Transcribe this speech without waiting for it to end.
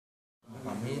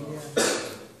familia,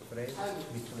 Fred,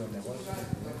 visto los negocios.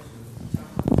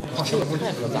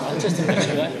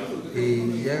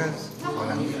 Y llegas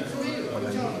volando.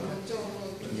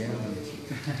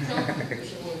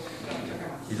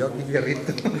 Y luego aquí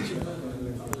fierrito.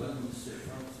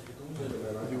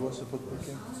 You was to put back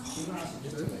in?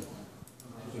 Yesterday.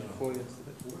 Before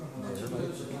yesterday.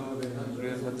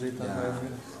 Real Madrid and Bayern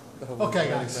Munich. Okay,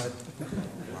 guys.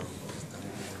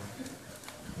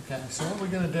 Okay, so what we're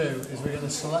going to do is we're going to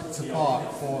select a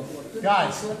part for...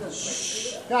 Guys!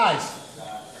 Shh, guys!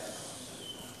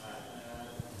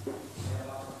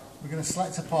 We're going to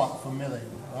select a part for milling,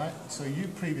 right? So you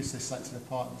previously selected a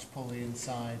part that's probably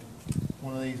inside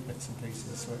one of these bits and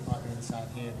pieces, so it might be inside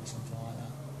here or something like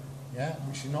that. Yeah?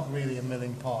 Which is not really a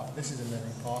milling part. This is a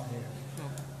milling part here.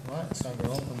 Right, so I'm going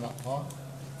to open that part.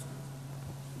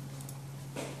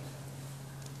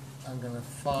 I'm going to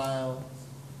file,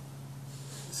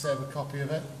 save a copy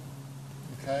of it.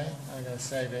 Okay, I'm going to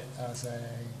save it as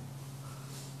a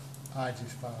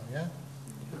IGES file, yeah?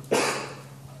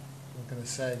 I'm going to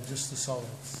save just the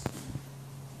solids.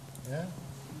 Yeah?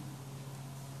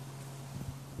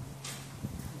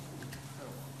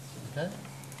 Okay?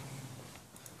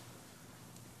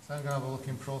 So I'm going to have a look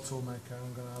in Pro Toolmaker.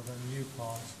 I'm going to have a new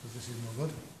part because this is no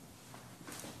good.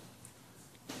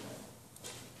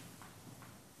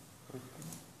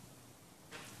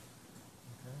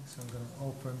 Okay, so I'm going to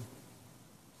open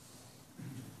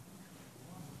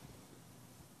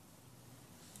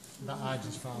that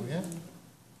IGES file, yeah?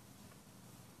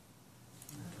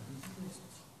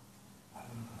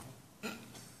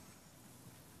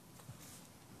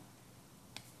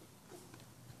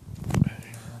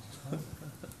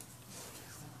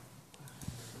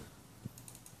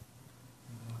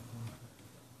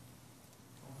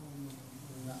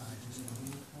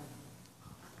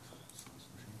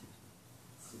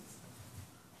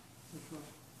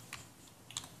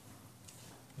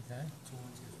 Okay.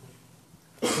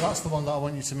 So that's the one that I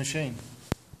want you to machine.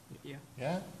 Yeah.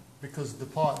 Yeah? Because the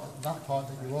part, that part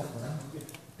that you open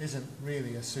isn't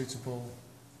really a suitable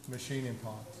machining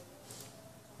part.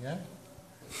 Yeah?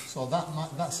 So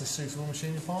that's a suitable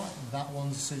machining part. That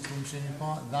one's a suitable machining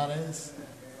part. That is.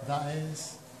 That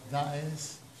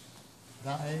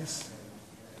part is.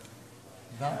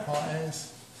 That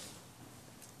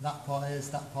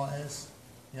part is.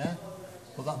 Yeah?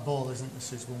 But that ball isn't a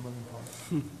suitable milling part.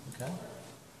 Okay?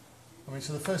 I mean,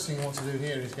 so the first thing you want to do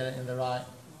here is get it in the right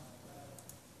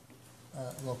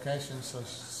location. So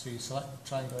you select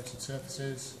triangulated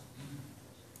surfaces,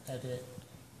 edit,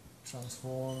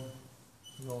 transform,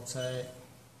 rotate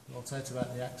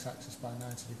about the x-axis by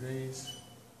 90 degrees.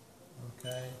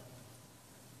 Okay.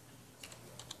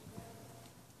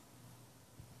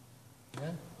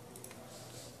 Yeah.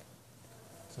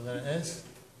 So there it is.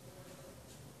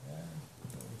 Yeah.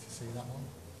 Don't need to see that one.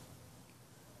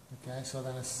 Okay, so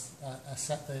then I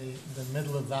set the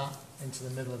middle of that into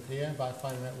the middle of here by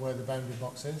finding out where the boundary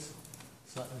box is.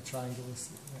 Select the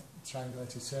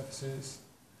triangulated surfaces.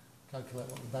 Calculate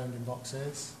what the bounding box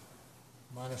is.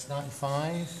 Minus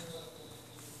 95.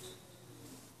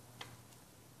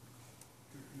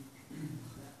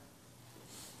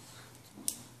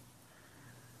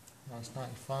 Minus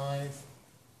 95.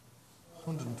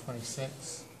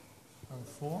 126 and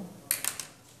 4.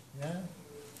 Yeah.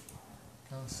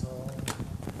 Cancel.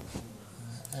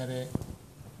 Edit.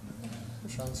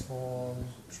 Transform.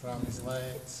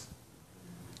 Translate. So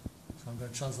I'm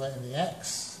going to translate in the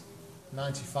X.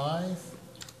 95.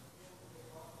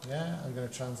 Yeah, I'm going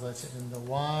to translate it in the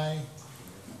Y.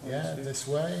 Yeah, this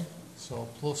way. So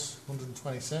plus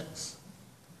 126.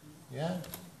 Yeah.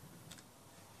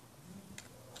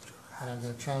 And I'm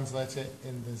going to translate it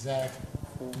in the Z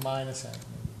minus N.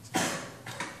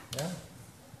 Yeah.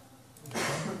 Okay.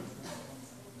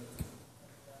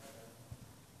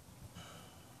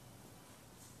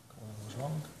 Got one of those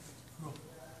wrong.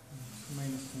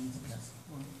 Minus 10. Okay.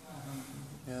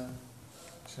 Yeah.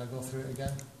 Should I go through it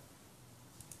again?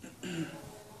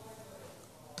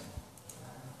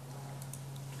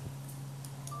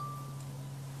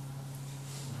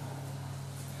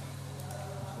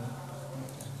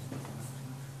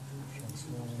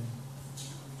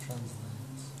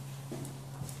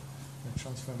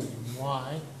 Transform it in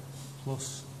Y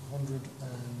plus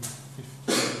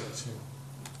 152.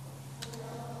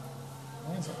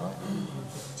 Yeah, is that right?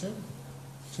 152?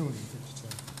 252.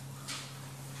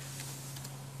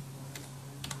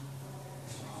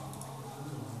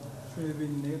 Should have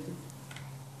been negative.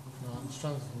 No, it's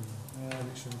transformed. Yeah,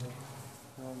 it should have.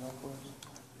 No, not worse.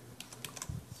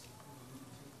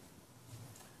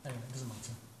 Anyway, it doesn't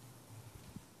matter.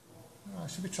 No, I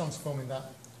should be transforming that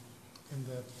in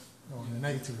the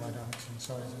negative y direction.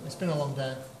 Sorry, it's been a long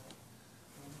day.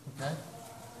 Okay,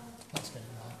 let's get it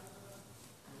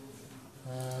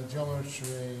right.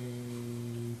 Geometry,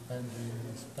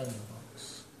 boundaries, boundary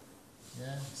box.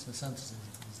 Yeah, so sentences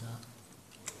is that.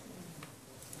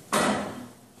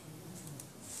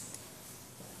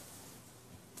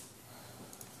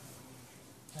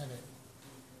 Edit,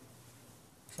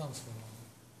 transform,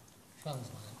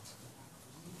 translate,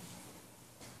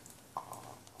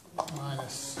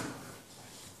 minus,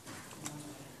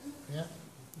 yeah?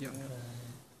 Yeah. Okay,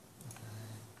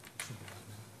 should be right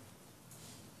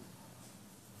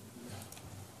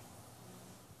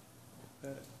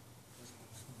now.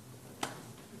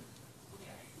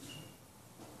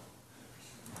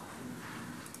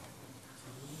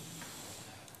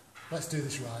 Let's do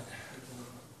this right.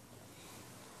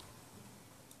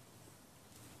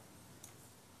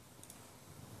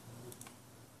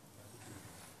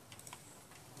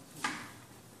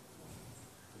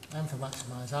 M for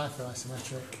maximise, I for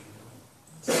isometric,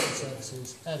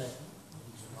 surfaces, edit,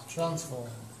 transform,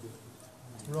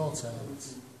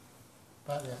 rotate,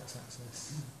 back the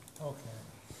x-axis, okay.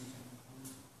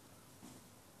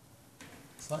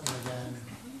 Select them again,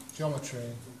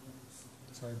 geometry,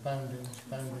 sorry, bounding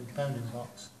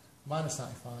box, minus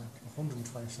 95,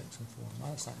 126 and 4,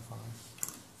 minus 95,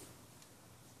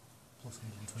 plus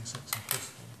 126 and plus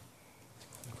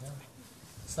 4, okay.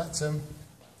 Select them,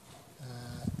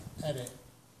 edit,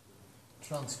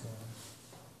 transform,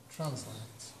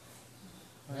 translate,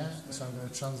 yeah, so I'm going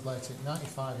to translate it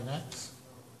 95 in x,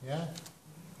 yeah,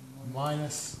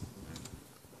 minus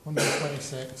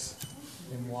 126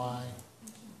 in y,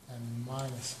 and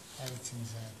minus 8 in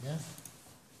z, yeah?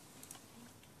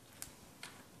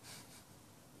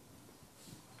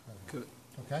 Good.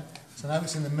 Okay, so now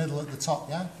it's in the middle at the top,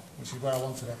 yeah? Which is where I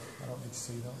wanted it. I don't need to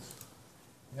see those.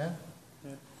 Yeah?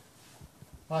 Yeah.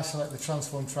 If I select the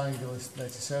transform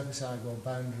triangulated surface, I go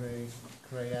boundary,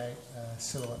 create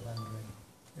silhouette boundary.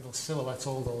 It'll silhouette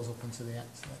all those up into the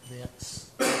x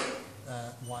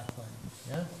y plane.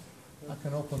 Yeah? I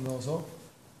can open those up,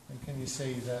 and can you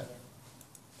see that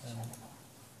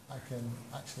I can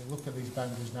actually look at these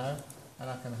boundaries now, and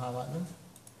I can highlight them.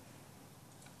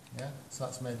 Yeah, so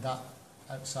that's made that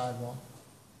outside one.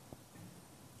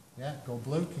 Yeah, go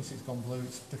blue. Can you see it's gone blue?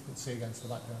 It's difficult to see against the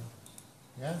background.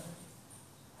 Yeah.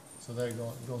 So there you go.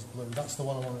 It goes blue. That's the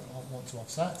one I want to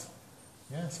offset.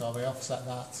 Yeah. So I'll offset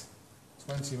that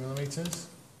 20 millimeters.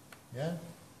 Yeah.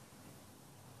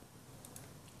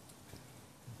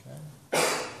 Okay. I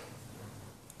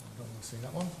don't want to see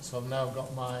that one. So I've now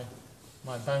got my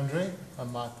boundary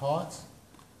and my part.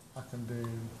 I can do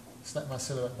select my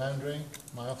silhouette boundary,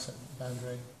 my offset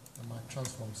boundary, and my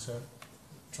transform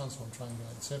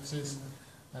triangulated surfaces,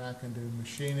 and I can do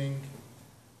machining,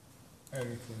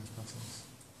 area clearance patterns.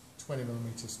 20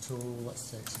 millimeters tool. Let's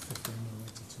say it's a 15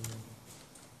 millimeter tool.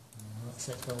 Let's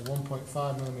say it's got a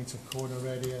 1.5 millimeter corner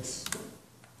radius.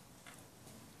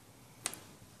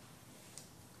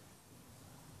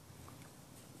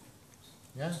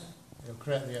 Yeah, it'll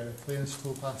create the area clearance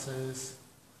tool passes.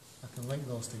 I can link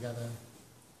those together.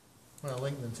 When I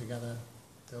link them together,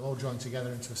 they'll all join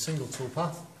together into a single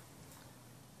toolpath.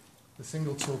 The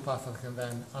single toolpath I can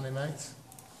then animate.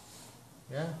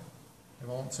 Yeah, if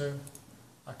I want to.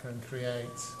 I can create,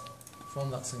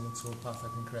 from that single toolpath, I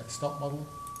can create a stop model.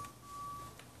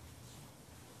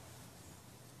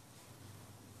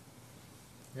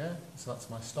 Yeah, so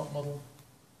that's my stop model.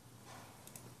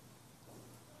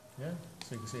 Yeah,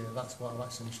 so you can see that that's what I've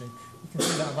actually machined. You can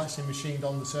see that I've actually machined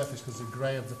on the surface because the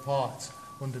grey of the part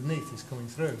underneath is coming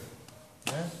through.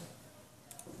 Yeah?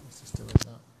 Let's just delete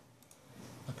that.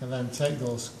 I can then take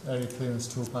those area clearance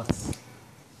toolpaths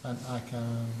and I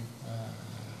can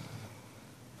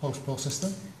post-process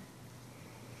them.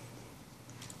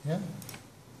 Yeah?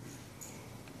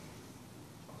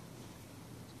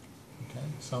 Okay,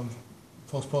 so I'm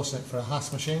post-processing it for a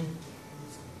Haas machine.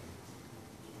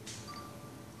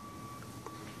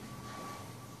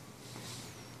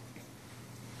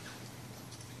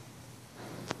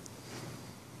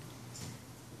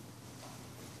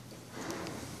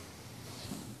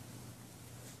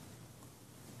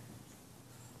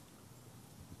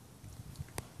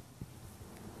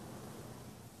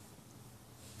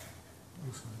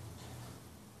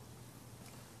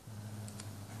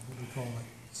 What do we call it?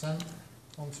 Send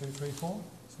 1, 2, 3, 4.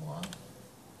 Something like that.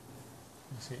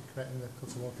 You see it creating the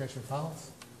cutter location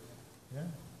files. Yeah.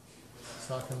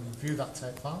 So I can view that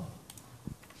tape file.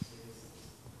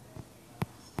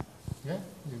 Yeah.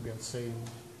 You'll be able to see,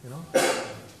 you know,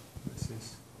 this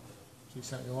is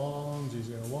G71,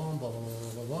 G01, blah blah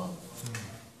blah blah blah.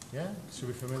 Yeah. Should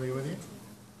be familiar with you.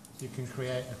 you can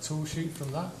create a tool sheet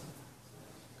from that.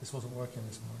 This wasn't working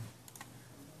this morning.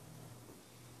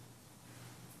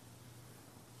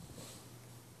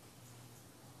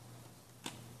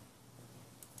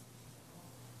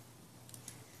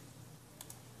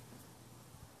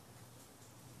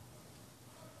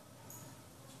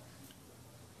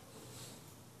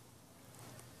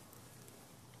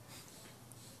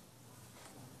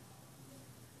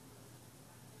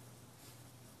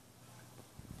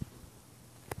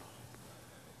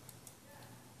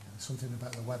 Something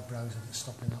about the web browser that's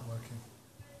stopping that working.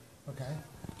 Okay,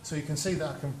 so you can see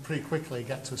that I can pretty quickly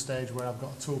get to a stage where I've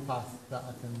got a toolpath that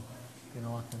I can, you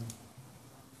know, I can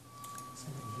see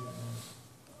what we do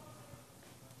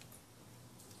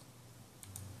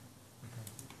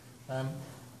now. Okay.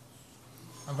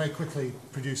 And very quickly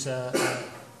produce a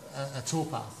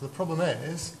toolpath. The problem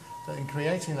is that in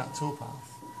creating that toolpath,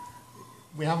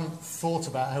 we haven't thought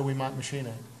about how we might machine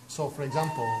it. So, for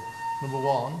example, number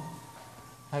one,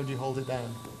 how do you hold it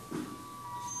down?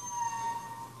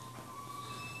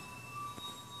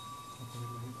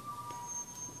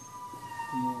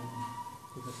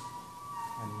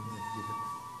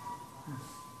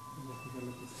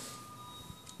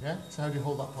 Yeah? So how do you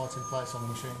hold that part in place on the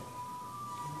machine?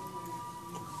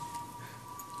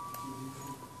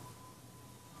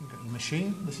 You've got your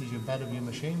machine. This is your bed of your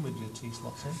machine with your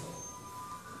T-slots in.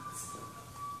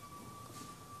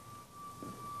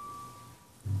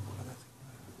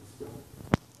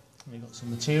 You've got some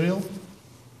material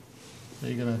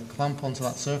that you're going to clamp onto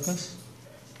that surface.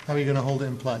 How are you going to hold it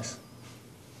in place?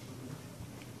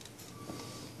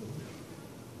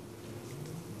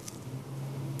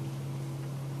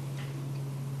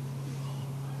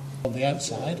 On the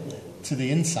outside to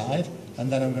the inside, and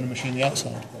then I'm going to machine the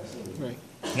outside. Right.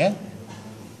 Yeah?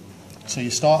 So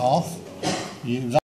you start off,